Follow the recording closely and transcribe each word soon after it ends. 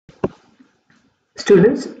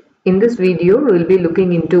Students, in this video we will be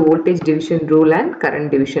looking into voltage division rule and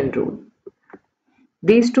current division rule.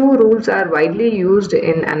 These two rules are widely used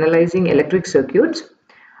in analyzing electric circuits.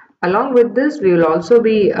 Along with this, we will also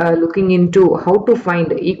be looking into how to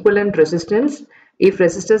find equivalent resistance if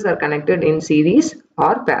resistors are connected in series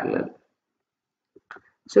or parallel.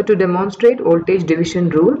 So to demonstrate voltage division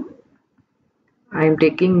rule, I am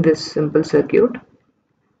taking this simple circuit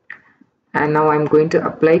and now I am going to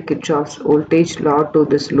apply Kirchhoff's voltage law to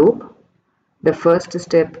this loop. The first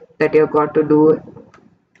step that you have got to do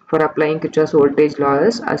for applying Kirchhoff's voltage law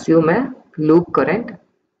is assume a loop current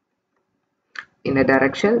in a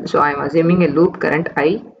direction. So I am assuming a loop current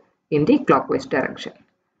I in the clockwise direction.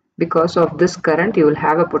 Because of this current, you will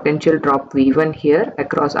have a potential drop V1 here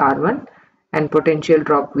across R1 and potential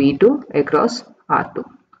drop V2 across R2.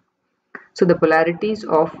 So the polarities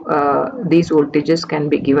of these voltages can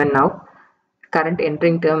be given now. Current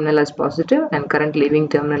entering terminal as positive and current leaving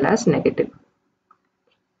terminal as negative.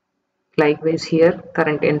 Likewise here,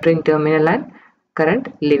 current entering terminal and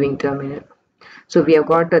current leaving terminal. So we have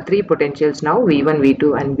got three potentials now, V1,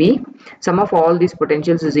 V2 and V. Sum of all these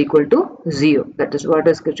potentials is equal to 0. That is what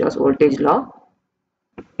is Kirchhoff's voltage law.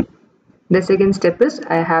 The second step is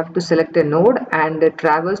I have to select a node and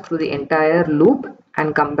traverse through the entire loop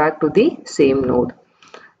and come back to the same node.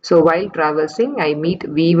 So while traversing, I meet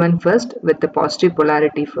V1 first with the positive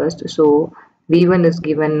polarity first. So V1 is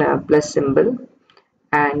given a plus symbol,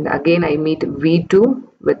 and again I meet V2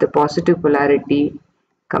 with the positive polarity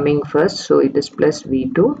coming first, so it is plus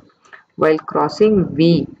V2. While crossing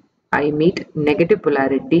V, I meet negative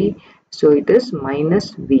polarity, so it is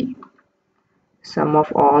minus V. Sum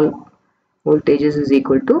of all voltages is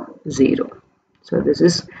equal to 0. So this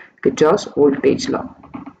is Kirchhoff's voltage law.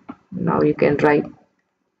 Now you can write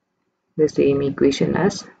the same equation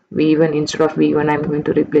as V1. Instead of V1, I am going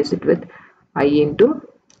to replace it with I into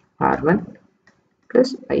R1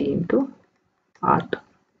 plus I into R2.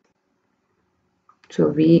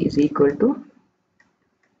 So V is equal to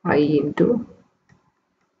I into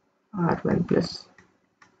R1 plus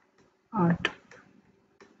R2.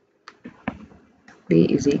 V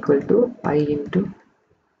is equal to I into,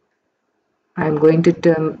 I am going to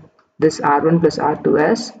term this R1 plus R2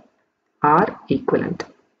 as R equivalent.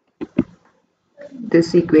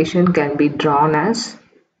 This equation can be drawn as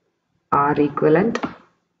R equivalent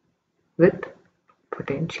with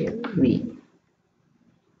potential V.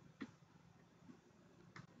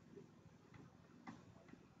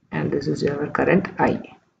 And this is our current I.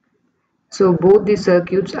 So both the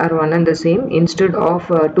circuits are one and the same. Instead of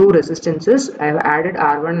two resistances, I have added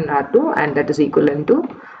R1 and R2, and that is equivalent to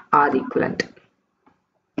R equivalent.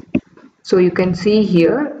 So you can see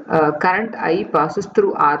here current I passes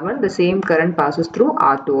through R1, the same current passes through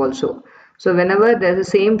R2 also. So whenever there is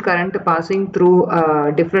the same current passing through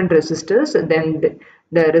different resistors, then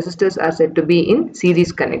the resistors are said to be in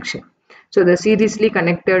series connection. So the seriously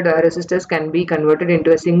connected resistors can be converted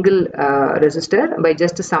into a single resistor by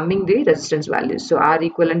just summing the resistance values. So R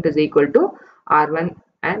equivalent is equal to R1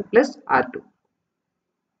 and plus R2.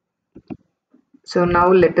 So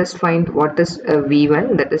now let us find what is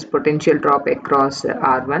V1, that is potential drop across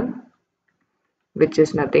R1, which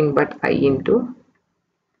is nothing but I into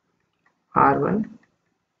R1,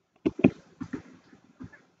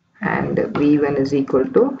 and V1 is equal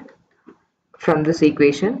to, from this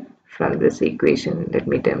equation, let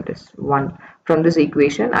me term this 1. From this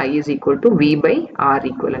equation, I is equal to V by R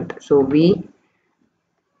equivalent. So V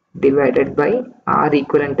divided by R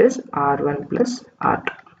equivalent is R1 plus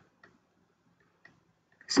R2.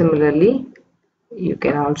 Similarly, you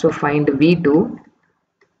can also find V2,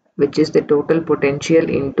 which is the total potential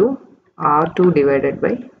into R2 divided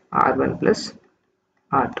by R1 plus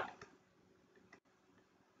R2.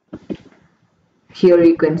 Here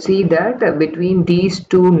you can see that between these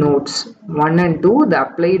two nodes 1 and 2, the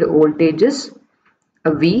applied voltage is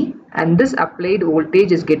V, and this applied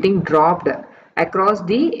voltage is getting dropped across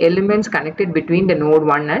the elements connected between the node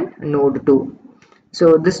 1 and node 2.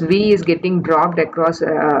 So this V is getting dropped across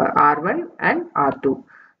R1 and R2.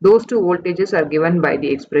 Those two voltages are given by the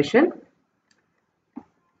expression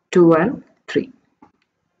 2 and 3.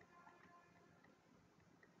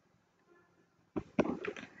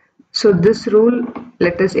 So this rule,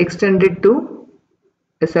 let us extend it to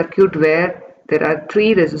a circuit where there are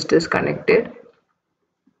three resistors connected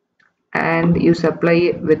and you supply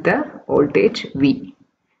it with a voltage V.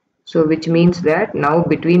 So which means that now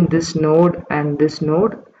between this node and this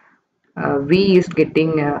node, V is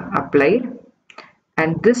getting applied,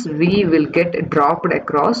 and this V will get dropped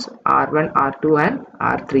across R1, R2 and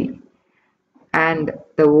R3, and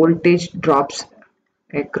the voltage drops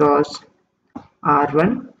across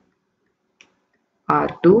R1,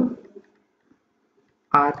 R2,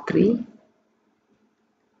 R3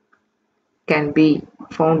 can be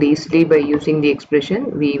found easily by using the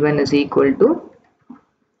expression V1 is equal to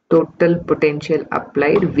total potential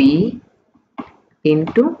applied V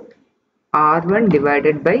into R1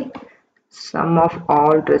 divided by sum of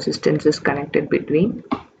all resistances connected between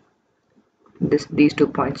these 2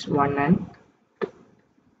 points 1 and 2.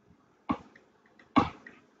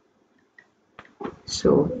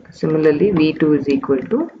 So similarly V2 is equal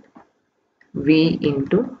to V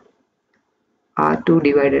into R2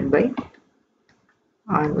 divided by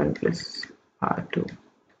R1 plus R2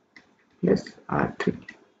 plus R3.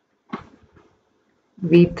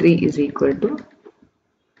 V3 is equal to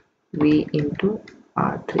V into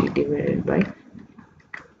R3 divided by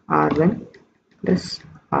R1 plus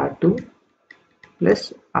R2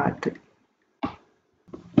 plus R3.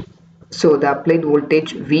 So the applied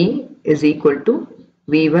voltage V is equal to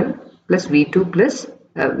V1 plus V2 plus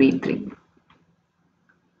V3.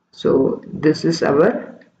 So this is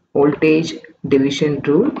our voltage division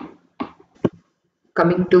rule.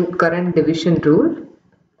 Coming to current division rule,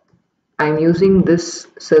 I am using this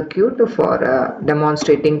circuit for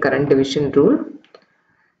demonstrating current division rule.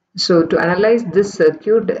 So to analyze this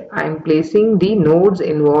circuit, I am placing the nodes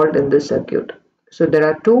involved in this circuit. So there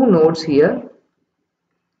are two nodes here,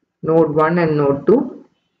 node 1 and node 2.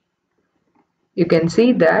 You can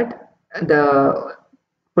see that the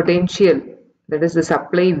potential, that is the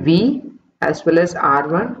supply V as well as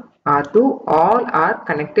R1, R2, all are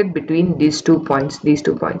connected between these two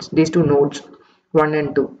nodes 1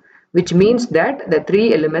 and 2, which means that the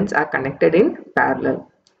three elements are connected in parallel.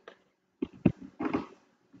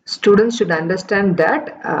 Students should understand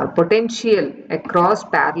that potential across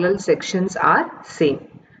parallel sections are same.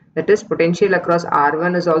 That is, potential across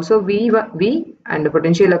R1 is also V and the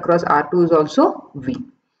potential across R2 is also V.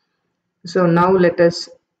 So now let us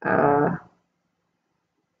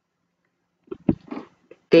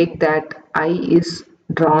take that I is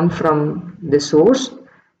drawn from the source,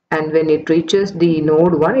 and when it reaches the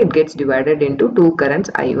node 1, it gets divided into two currents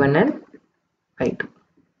I1 and I2.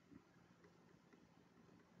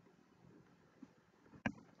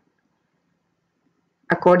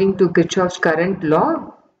 According to Kirchhoff's current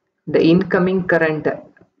law, the incoming current,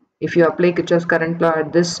 if you apply Kirchhoff's current law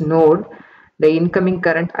at this node, the incoming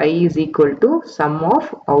current I is equal to sum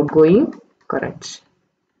of outgoing currents,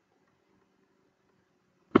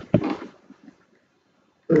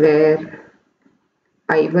 where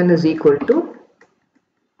I1 is equal to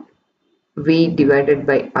V divided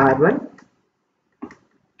by R1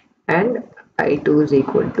 and I2 is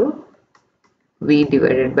equal to V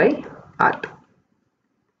divided by R2.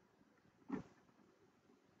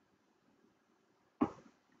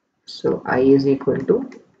 So I is equal to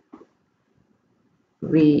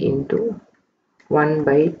V into 1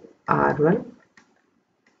 by R1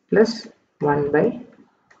 plus 1 by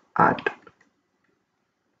R2.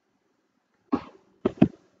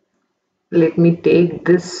 Let me take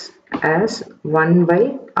this as 1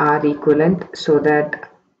 by R equivalent so that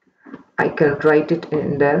I can write it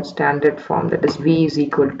in the standard form, that is V is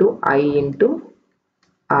equal to I into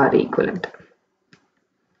R equivalent.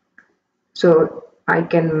 So I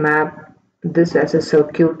can map this as a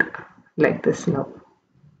circuit like this now.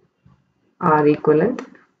 R equivalent,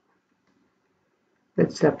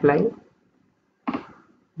 let's apply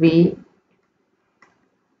V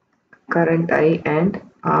current I and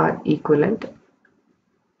R equivalent.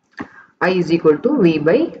 I is equal to V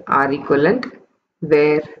by R equivalent,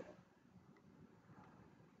 where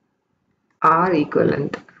R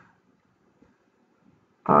equivalent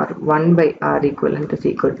or 1 by R equivalent is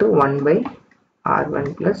equal to 1 by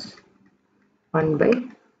R1 plus 1 by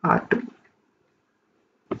R2,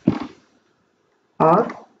 or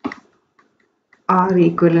R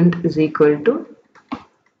equivalent is equal to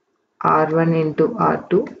R1 into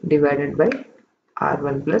R2 divided by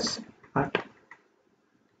R1 plus R2.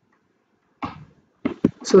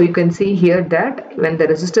 So you can see here that when the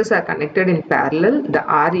resistors are connected in parallel, the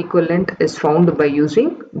R equivalent is found by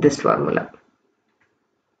using this formula.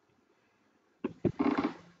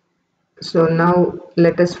 So now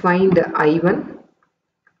let us find I1,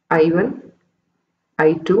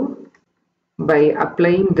 I2 by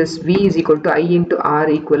applying this V is equal to I into R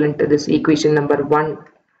equivalent to this equation number 1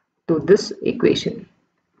 to this equation.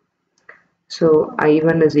 So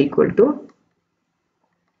I1 is equal to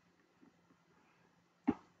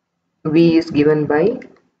V is given by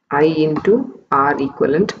I into R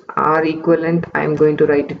equivalent. R equivalent, I am going to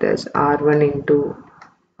write it as R1 into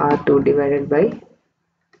R2 divided by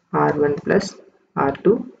R1 plus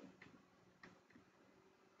R2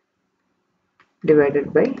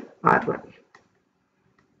 divided by R1.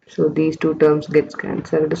 So these two terms gets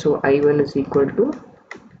cancelled. So I1 is equal to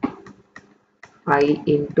I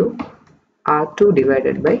into R2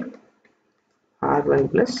 divided by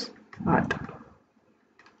R1 plus R2.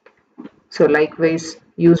 So likewise,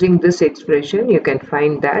 using this expression, you can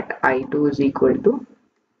find that I2 is equal to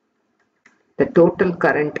the total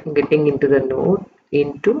current getting into the node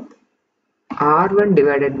into R1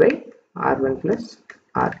 divided by R1 plus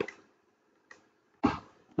R2.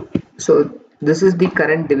 So this is the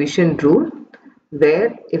current division rule,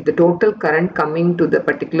 where if the total current coming to the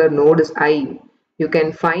particular node is I, you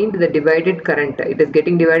can find the divided current. It is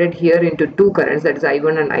getting divided here into two currents, that is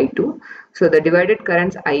I1 and I2. So the divided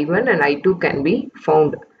currents I1 and I2 can be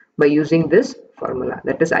found by using this formula.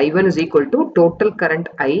 That is I1 is equal to total current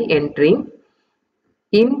I entering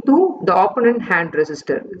into the opponent hand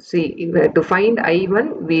resistor. See, to find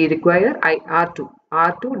I1 we require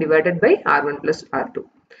R2 divided by R1 plus R2.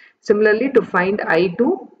 Similarly, to find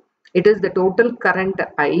I2, it is the total current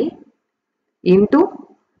I into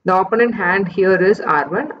the opponent hand here is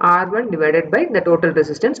R1 divided by the total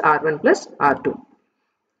resistance R1 plus R2.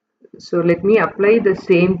 So let me apply the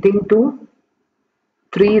same thing to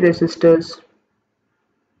 3 resistors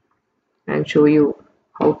and show you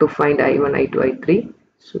how to find I1, I2, I3.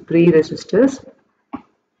 So 3 resistors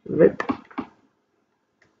with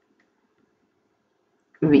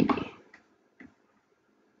V.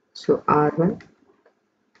 So R1,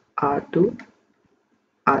 R2,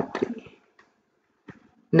 R3.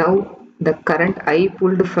 Now the current I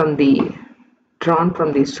pulled from the drawn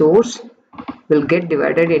from the source will get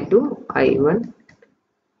divided into I1,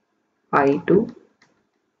 I2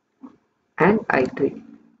 and I3.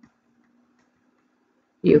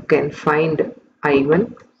 You can find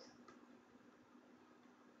I1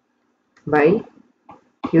 by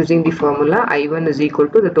using the formula I1 is equal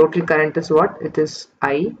to the total current is what? It is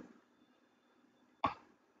I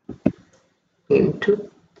into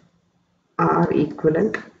R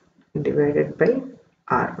equivalent divided by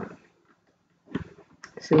R1.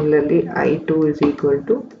 Similarly, I2 is equal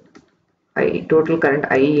to total current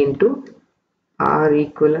I into R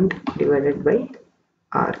equivalent divided by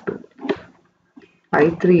R2.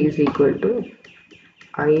 I3 is equal to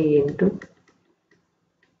I into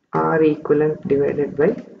R equivalent divided by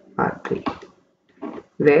R3,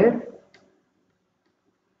 where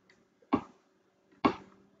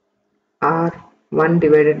R1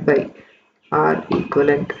 divided by R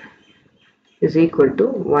equivalent is equal to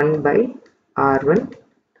 1 by R1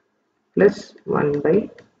 plus 1 by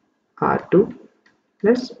R2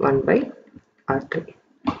 plus 1 by R3.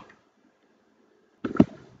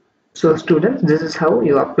 So students, this is how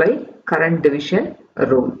you apply current division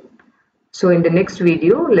rule. So in the next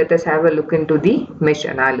video, let us have a look into the mesh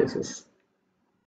analysis.